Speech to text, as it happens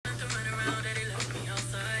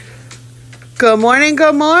Good morning,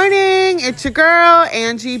 good morning. It's your girl,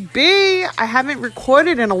 Angie B. I haven't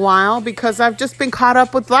recorded in a while because I've just been caught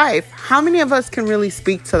up with life. How many of us can really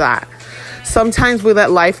speak to that? Sometimes we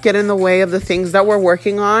let life get in the way of the things that we're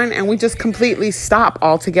working on and we just completely stop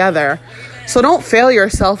altogether. So don't fail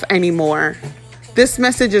yourself anymore. This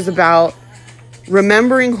message is about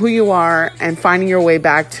remembering who you are and finding your way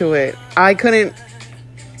back to it. I couldn't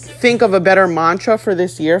think of a better mantra for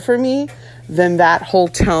this year for me than that whole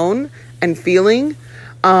tone and feeling.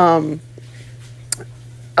 A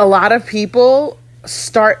lot of people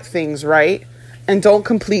start things, right, and don't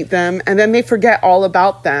complete them, and then they forget all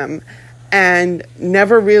about them and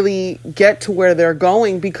never really get to where they're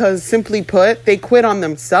going because, simply put, they quit on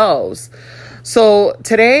themselves. So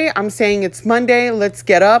today I'm saying it's Monday. Let's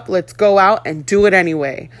get up. Let's go out and do it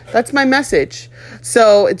anyway. That's my message.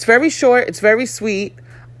 So it's very short. It's very sweet.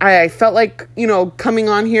 I felt like, coming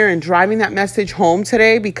on here and driving that message home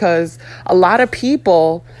today because a lot of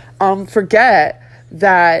people forget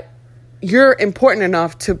that you're important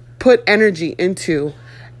enough to put energy into,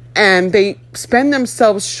 and they spend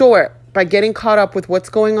themselves short by getting caught up with what's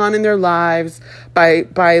going on in their lives,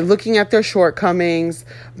 by looking at their shortcomings,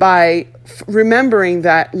 by remembering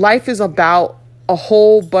that life is about a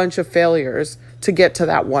whole bunch of failures to get to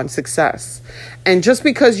that one success. And just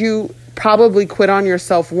because you probably quit on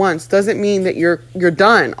yourself once doesn't mean that you're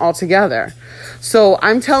done altogether. So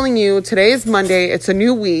I'm telling you, today is Monday. It's a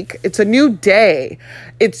new week. It's a new day.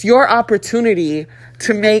 It's your opportunity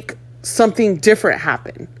to make something different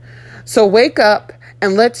happen. So wake up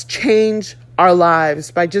and let's change our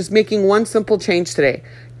lives by just making one simple change today.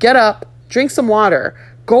 Get up, drink some water,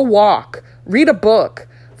 go walk, read a book.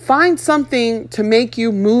 Find something to make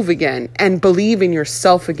you move again and believe in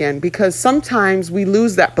yourself again, because sometimes we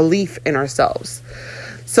lose that belief in ourselves.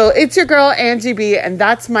 So it's your girl, Angie B, and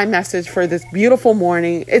that's my message for this beautiful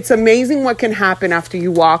morning. It's amazing what can happen after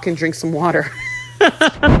you walk and drink some water.